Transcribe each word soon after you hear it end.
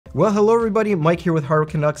Well, hello everybody, Mike here with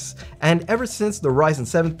Hardware Canucks, and ever since the Ryzen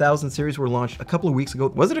 7000 series were launched a couple of weeks ago,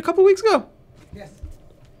 was it a couple of weeks ago? Yes.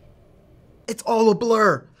 It's all a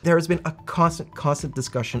blur. There has been a constant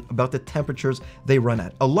discussion about the temperatures they run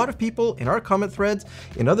at. A lot of people in our comment threads,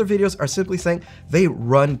 in other videos, are simply saying they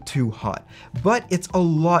run too hot. But it's a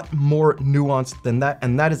lot more nuanced than that,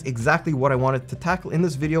 and that is exactly what I wanted to tackle in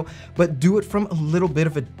this video, but do it from a little bit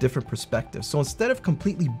of a different perspective. So instead of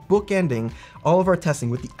completely bookending all of our testing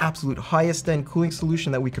with the absolute highest end cooling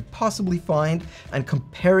solution that we could possibly find and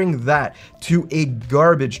comparing that to a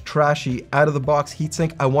garbage, trashy, out of the box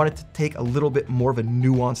heatsink, I wanted to take a little bit more of a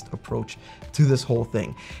nuanced approach to this whole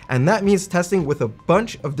thing. And that means testing with a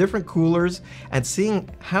bunch of different coolers and seeing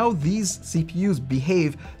how these CPUs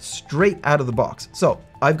behave straight out of the box. So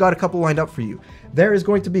I've got a couple lined up for you. There is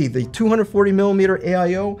going to be the 240mm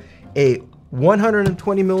AIO, a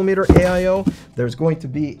 120mm AIO. There's going to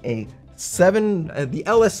be the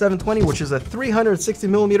LS720, which is a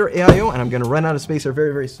 360mm AIO, and I'm going to run out of space here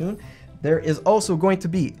very soon. There is also going to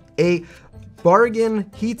be a bargain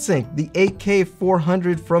heatsink, the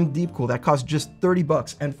AK400 from Deepcool, that costs just 30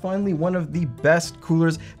 bucks. And finally, one of the best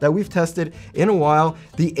coolers that we've tested in a while,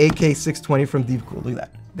 the AK620 from Deepcool. Look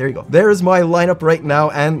at that. There you go. There's my lineup right now,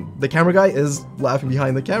 and the camera guy is laughing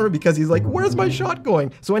behind the camera because he's like, where's my shot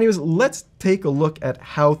going? So anyways, let's take a look at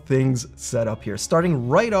how things set up here. Starting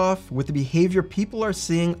right off with the behavior people are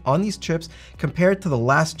seeing on these chips compared to the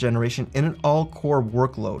last generation in an all-core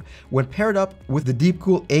workload, when paired up with the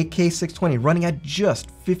Deepcool AK620 running at just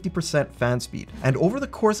 50% fan speed. And over the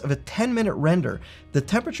course of a 10-minute render, the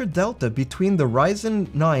temperature delta between the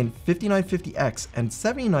Ryzen 9 5950X and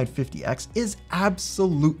 7950X is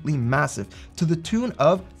absolutely massive, to the tune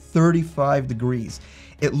of 35 degrees.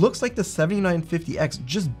 It looks like the 7950X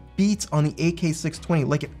just beats on the AK620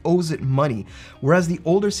 like it owes it money, whereas the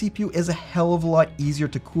older CPU is a hell of a lot easier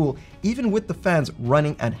to cool, even with the fans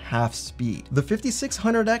running at half speed. The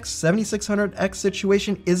 5600X, 7600X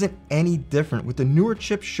situation isn't any different, with the newer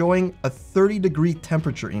chip showing a 30-degree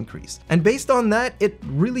temperature increase. And based on that, it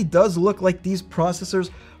really does look like these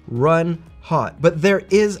processors run hot. But there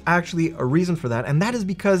is actually a reason for that, and that is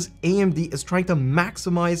because AMD is trying to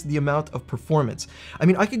maximize the amount of performance. I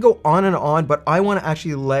mean, I could go on and on, but I want to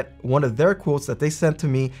actually let one of their quotes that they sent to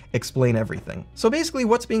me explain everything. So basically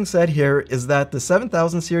what's being said here is that the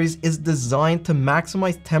 7000 series is designed to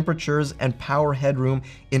maximize temperatures and power headroom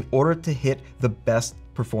in order to hit the best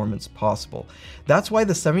performance possible. That's why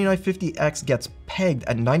the 7950X gets pegged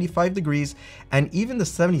at 95 degrees, and even the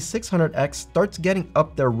 7600X starts getting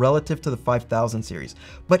up there relative to the 5000 series.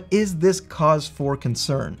 But is this cause for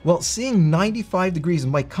concern? Well, seeing 95 degrees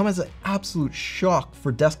might come as an absolute shock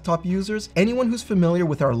for desktop users. Anyone who's familiar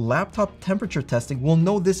with our laptop temperature testing will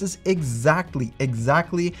know this is exactly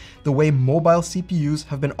the way mobile CPUs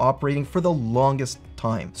have been operating for the longest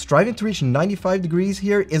time. Striving to reach 95 degrees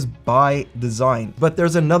here is by design, but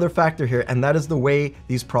there's another factor here, and that is the way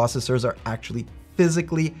these processors are actually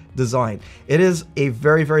physically designed. It is a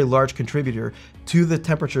very large contributor to the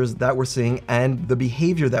temperatures that we're seeing and the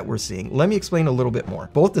behavior that we're seeing. Let me explain a little bit more.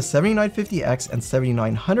 Both the 7950X and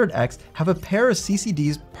 7900X have a pair of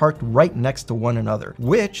CCDs parked right next to one another,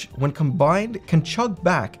 which, when combined, can chug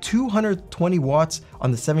back 220 watts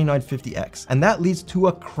on the 7950X. And that leads to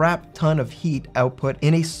a crap ton of heat output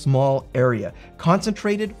in a small area,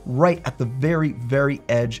 concentrated right at the very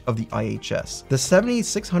edge of the IHS. The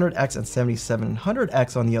 7600X and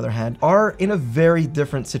 7700X, on the other hand, are in a very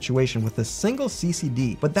different situation with a single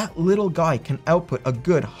CCD, but that little guy can output a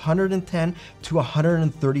good 110 to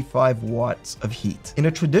 135 watts of heat. In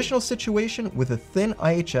a traditional situation with a thin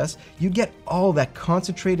IHS, you get all that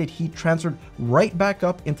concentrated heat transferred right back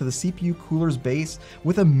up into the CPU cooler's base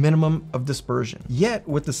with a minimum of dispersion. Yet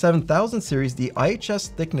with the 7000 series, the IHS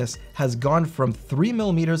thickness has gone from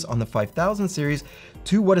 3mm on the 5000 series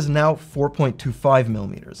to what is now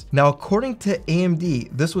 4.25mm. Now, according to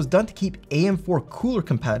AMD, this was done to keep AM4 cooler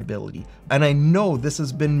compatibility. And I know this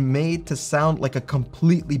has been made to sound like a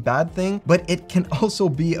completely bad thing, but it can also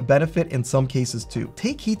be a benefit in some cases too.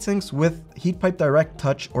 Take heatsinks with heat pipe direct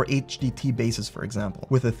touch or HDT bases, for example.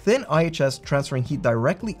 With a thin IHS transferring heat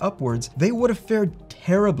directly upwards, they would have fared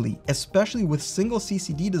terribly, especially with single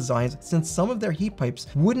CCD designs, since some of their heat pipes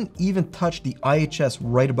wouldn't even touch the IHS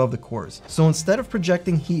right above the cores. So instead of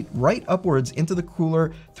projecting heat right upwards into the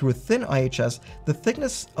cooler through a thin IHS, the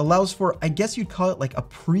thickness allows for, I guess you'd call it like a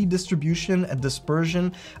pre-distribution and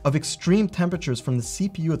dispersion of extreme temperatures from the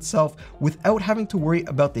CPU itself without having to worry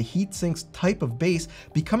about the heatsink's type of base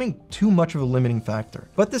becoming too much of a limiting factor.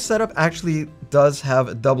 But this setup actually does have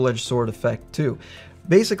a double-edged sword effect too.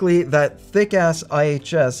 Basically, that thick-ass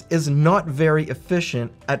IHS is not very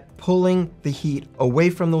efficient at pulling the heat away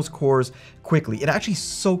from those cores quickly. It actually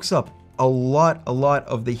soaks up a lot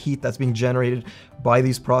of the heat that's being generated by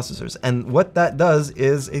these processors. And what that does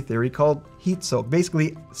is a theory called heat soak.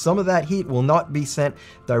 Basically, some of that heat will not be sent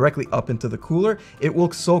directly up into the cooler. It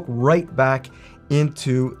will soak right back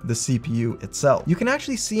into the CPU itself. You can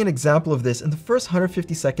actually see an example of this in the first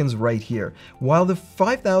 150 seconds right here. While the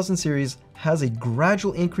 5000 series has a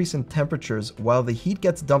gradual increase in temperatures while the heat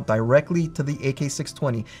gets dumped directly to the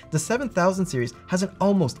AK620, the 7000 series has an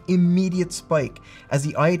almost immediate spike as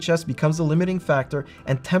the IHS becomes the limiting factor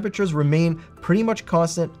and temperatures remain pretty much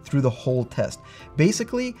constant through the whole test.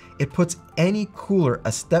 Basically, it puts any cooler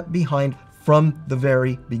a step behind from the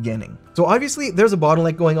very beginning. So obviously there's a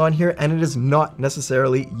bottleneck going on here, and it is not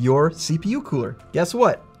necessarily your CPU cooler. Guess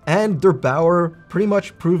what? And Der Bauer pretty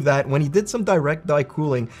much proved that when he did some direct die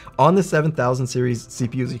cooling on the 7000 series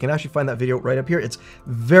CPUs. You can actually find that video right up here. It's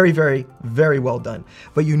very well done.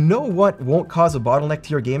 But you know what won't cause a bottleneck to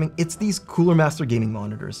your gaming? It's these Cooler Master gaming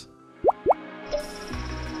monitors.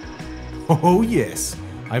 Oh yes,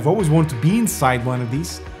 I've always wanted to be inside one of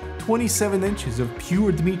these. 27 inches of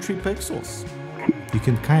pure Dimitri pixels. You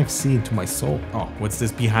can kind of see into my soul. Oh, what's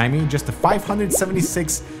this behind me? Just a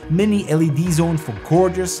 576 mini LED zone for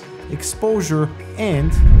gorgeous exposure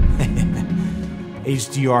and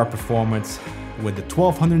HDR performance with the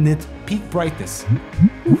 1200 nit peak brightness.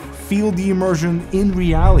 Feel the immersion in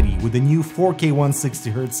reality with the new 4K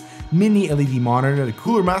 160Hz mini LED monitor, the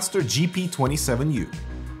Cooler Master GP27U,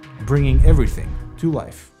 bringing everything to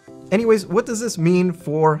life. Anyways, what does this mean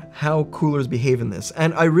for how coolers behave in this?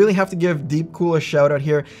 And I really have to give Deepcool a shout out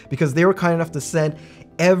here because they were kind enough to send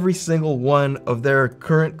every single one of their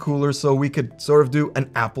current coolers so we could sort of do an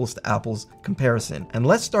apples to apples comparison. And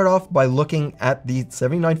let's start off by looking at the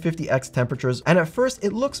 7950X temperatures. And at first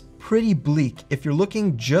it looks pretty bleak if you're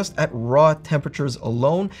looking just at raw temperatures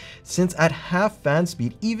alone, since at half fan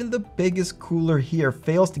speed, even the biggest cooler here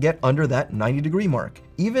fails to get under that 90-degree mark.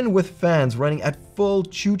 Even with fans running at full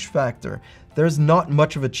chooch factor, there's not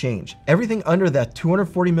much of a change. Everything under that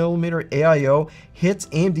 240mm AIO hits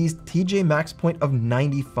AMD's TJ max point of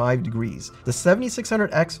 95 degrees. The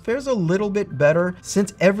 7600X fares a little bit better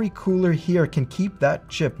since every cooler here can keep that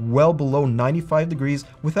chip well below 95 degrees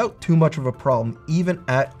without too much of a problem, even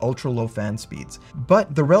at ultra low fan speeds.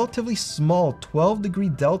 But the relatively small 12-degree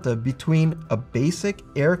delta between a basic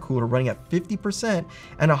air cooler running at 50%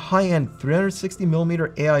 and a high-end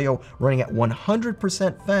 360mm AIO running at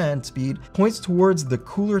 100% fan speed points towards the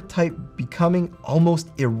cooler type becoming almost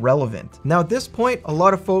irrelevant. Now at this point, a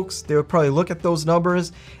lot of folks, they would probably look at those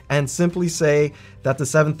numbers and simply say that the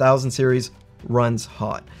 7000 series runs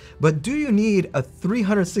hot. But do you need a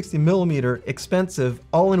 360mm expensive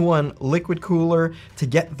all-in-one liquid cooler to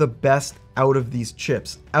get the best out of these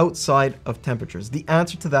chips outside of temperatures? The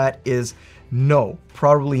answer to that is no,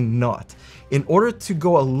 probably not. In order to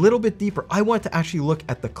go a little bit deeper, I want to actually look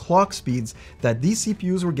at the clock speeds that these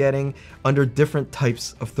CPUs were getting under different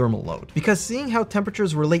types of thermal load. Because seeing how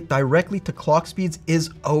temperatures relate directly to clock speeds is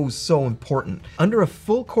oh so important. Under a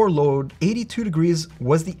full core load, 82 degrees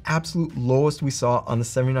was the absolute lowest we saw on the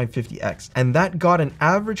 7950X, and that got an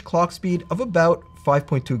average clock speed of about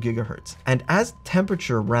 5.2 gigahertz. And as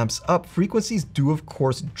temperature ramps up, frequencies do of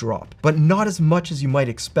course drop, but not as much as you might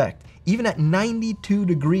expect. Even at 92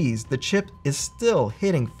 degrees, the chip is still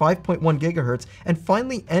hitting 5.1 gigahertz and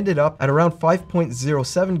finally ended up at around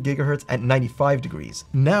 5.07 gigahertz at 95 degrees.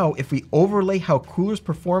 Now, if we overlay how coolers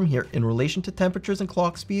perform here in relation to temperatures and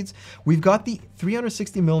clock speeds, we've got the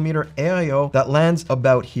 360mm AIO that lands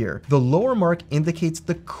about here. The lower mark indicates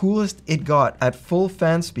the coolest it got at full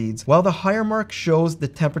fan speeds, while the higher mark shows the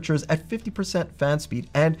temperatures at 50% fan speed,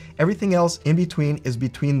 and everything else in between is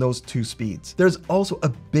between those two speeds. There's also a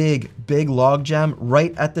big logjam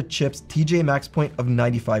right at the chip's TJ max point of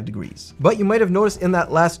 95 degrees. But you might have noticed in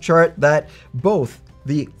that last chart that both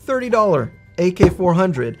the $30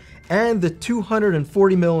 AK400 and the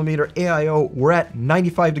 240mm AIO were at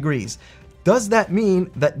 95 degrees. Does that mean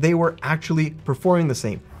that they were actually performing the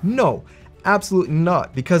same? No, absolutely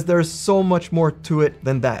not, because there's so much more to it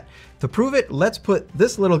than that. To prove it, let's put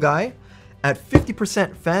this little guy at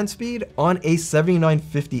 50% fan speed on a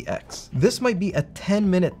 7950X. This might be a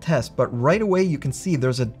 10-minute test, but right away you can see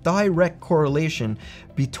there's a direct correlation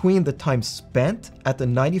between the time spent at the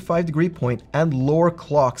 95-degree point and lower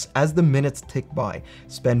clocks as the minutes tick by.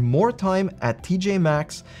 Spend more time at TJ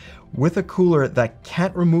max with a cooler that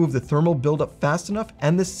can't remove the thermal buildup fast enough,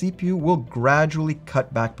 and the CPU will gradually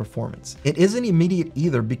cut back performance. It isn't immediate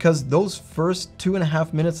either, because those first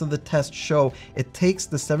 2.5 minutes of the test show it takes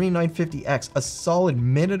the 7950X a solid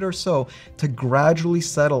minute or so to gradually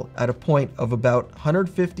settle at a point of about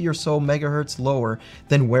 150 or so megahertz lower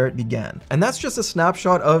than where it began. And that's just a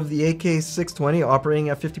snapshot of the AK620 operating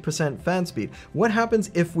at 50% fan speed. What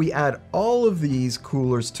happens if we add all of these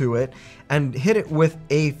coolers to it and hit it with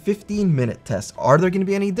a 15-minute test? Are there going to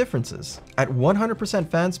be any differences? At 100%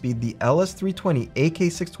 fan speed, the LS320,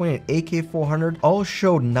 AK620, and AK400 all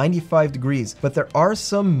showed 95 degrees, but there are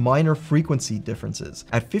some minor frequency differences.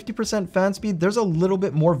 At 50% fan speed, there's a little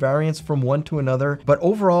bit more variance from one to another, but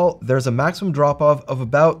overall, there's a maximum drop-off of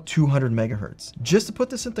about 200 megahertz. Just to put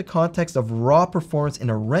this into context of raw performance in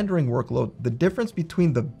a rendering workload, the difference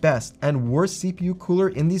between the best and worst CPU cooler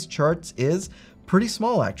in these charts is pretty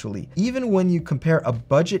small actually. Even when you compare a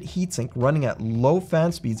budget heatsink running at low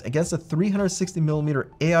fan speeds against a 360mm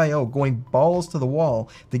AIO going balls to the wall,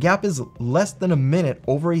 the gap is less than a minute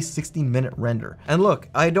over a 16-minute render. And look,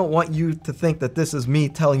 I don't want you to think that this is me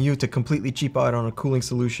telling you to completely cheap out on a cooling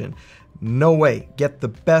solution. No way. Get the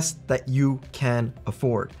best that you can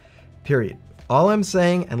afford. Period. All I'm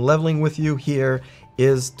saying and leveling with you here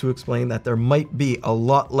is to explain that there might be a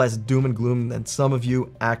lot less doom and gloom than some of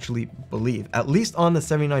you actually believe, at least on the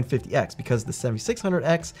 7950X, because the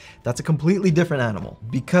 7600X, that's a completely different animal.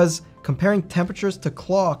 Because comparing temperatures to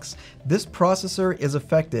clocks, this processor is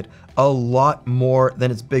affected a lot more than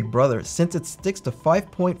its big brother, since it sticks to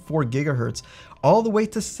 5.4 gigahertz all the way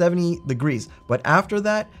to 70 degrees, but after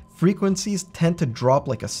that, frequencies tend to drop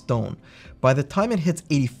like a stone. By the time it hits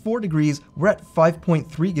 84 degrees, we're at 5.3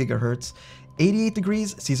 gigahertz, 88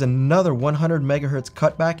 degrees sees another 100 megahertz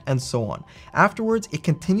cutback, and so on. Afterwards, it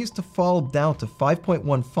continues to fall down to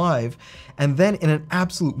 5.15, and then in an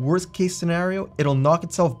absolute worst case scenario, it'll knock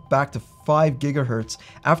itself back to 5 gigahertz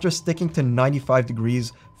after sticking to 95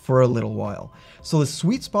 degrees for a little while. So the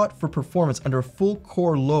sweet spot for performance under a full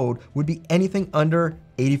core load would be anything under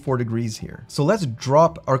 84 degrees here. So let's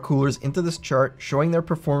drop our coolers into this chart showing their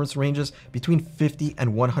performance ranges between 50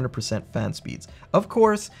 and 100% fan speeds. Of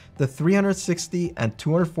course, the 360 and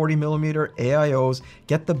 240mm AIOs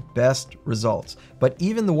get the best results, but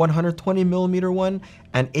even the 120mm one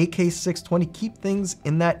and AK620 keep things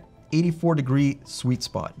in that 84 degree sweet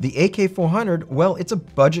spot. The AK400, well, it's a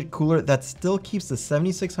budget cooler that still keeps the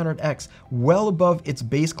 7600X well above its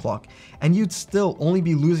base clock, and you'd still only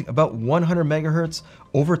be losing about 100 megahertz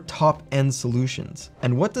over top-end solutions.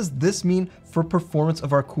 And what does this mean for performance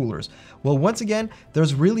of our coolers? Well, once again,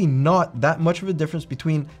 there's really not that much of a difference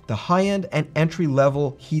between the high-end and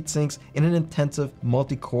entry-level heatsinks in an intensive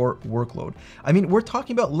multi-core workload. I mean, we're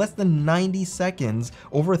talking about less than 90 seconds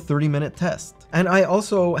over a 30-minute test. And I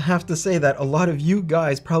also have to say that a lot of you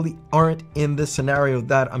guys probably aren't in this scenario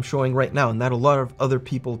that I'm showing right now, and that a lot of other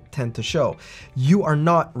people tend to show. You are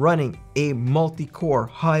not running a multi-core,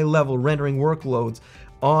 high-level rendering workloads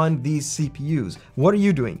on these CPUs. What are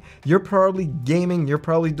you doing? You're probably gaming, you're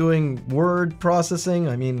probably doing word processing.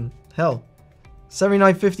 I mean, hell,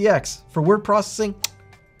 7950X for word processing,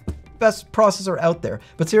 best processor out there.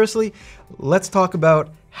 But seriously, let's talk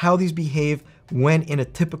about how these behave when in a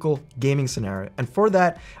typical gaming scenario. And for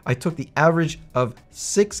that, I took the average of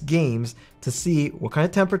 6 games to see what kind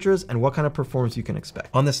of temperatures and what kind of performance you can expect.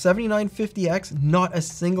 On the 7950X, not a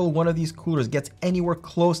single one of these coolers gets anywhere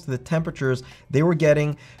close to the temperatures they were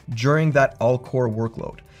getting during that all-core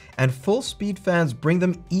workload. And full speed fans bring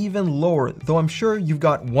them even lower, though I'm sure you've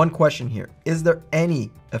got one question here. Is there any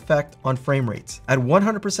effect on frame rates? At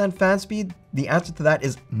 100% fan speed, the answer to that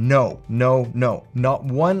is no, no, no. Not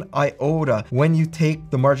one iota when you take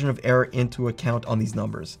the margin of error into account on these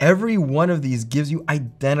numbers. Every one of these gives you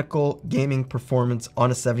identical gaming performance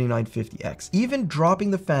on a 7950X. Even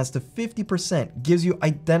dropping the fans to 50% gives you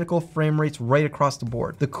identical frame rates right across the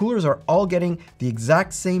board. The coolers are all getting the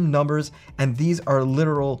exact same numbers, and these are a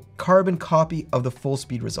literal carbon copy of the full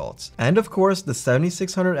speed results. And of course, the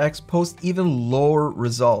 7600X posts even lower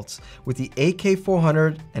results, with the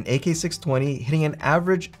AK400 and AK620 hitting an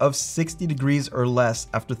average of 60 degrees or less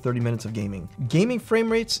after 30 minutes of gaming. Gaming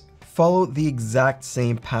frame rates follow the exact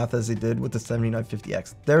same path as they did with the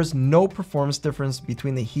 7950X. There's no performance difference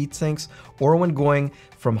between the heat sinks or when going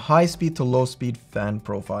from high speed to low speed fan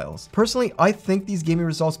profiles. Personally, I think these gaming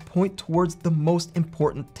results point towards the most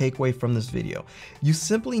important takeaway from this video. You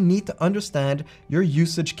simply need to understand your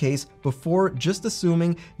usage case before just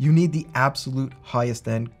assuming you need the absolute highest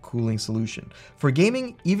end cooling solution. For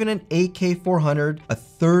gaming, even an AK400, a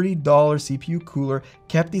 $30 CPU cooler,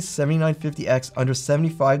 kept the 7950X under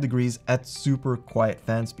 75 degrees degrees at super quiet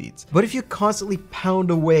fan speeds. But if you constantly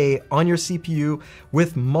pound away on your CPU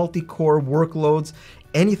with multi-core workloads,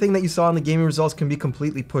 anything that you saw in the gaming results can be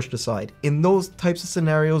completely pushed aside. In those types of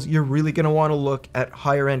scenarios, you're really going to want to look at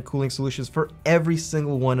higher end cooling solutions for every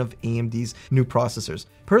single one of AMD's new processors.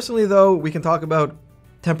 Personally though, we can talk about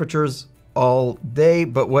temperatures all day,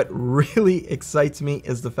 but what really excites me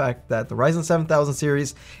is the fact that the Ryzen 7000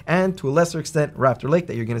 series, and to a lesser extent Raptor Lake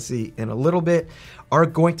that you're going to see in a little bit, are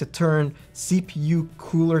going to turn CPU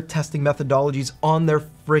cooler testing methodologies on their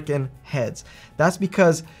freaking heads. That's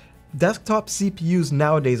because desktop CPUs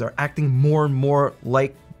nowadays are acting more and more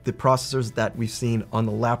like the processors that we've seen on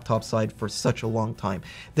the laptop side for such a long time.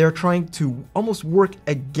 They're trying to almost work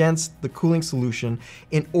against the cooling solution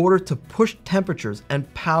in order to push temperatures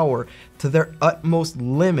and power to their utmost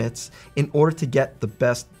limits in order to get the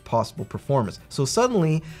best possible performance. So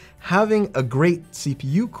suddenly, having a great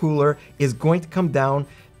CPU cooler is going to come down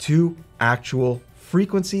to actual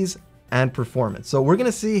frequencies and performance. So we're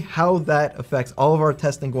gonna see how that affects all of our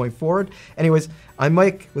testing going forward. Anyways, I'm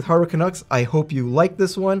Mike with Hardware Canucks. I hope you liked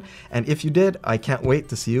this one, and if you did, I can't wait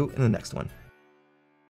to see you in the next one.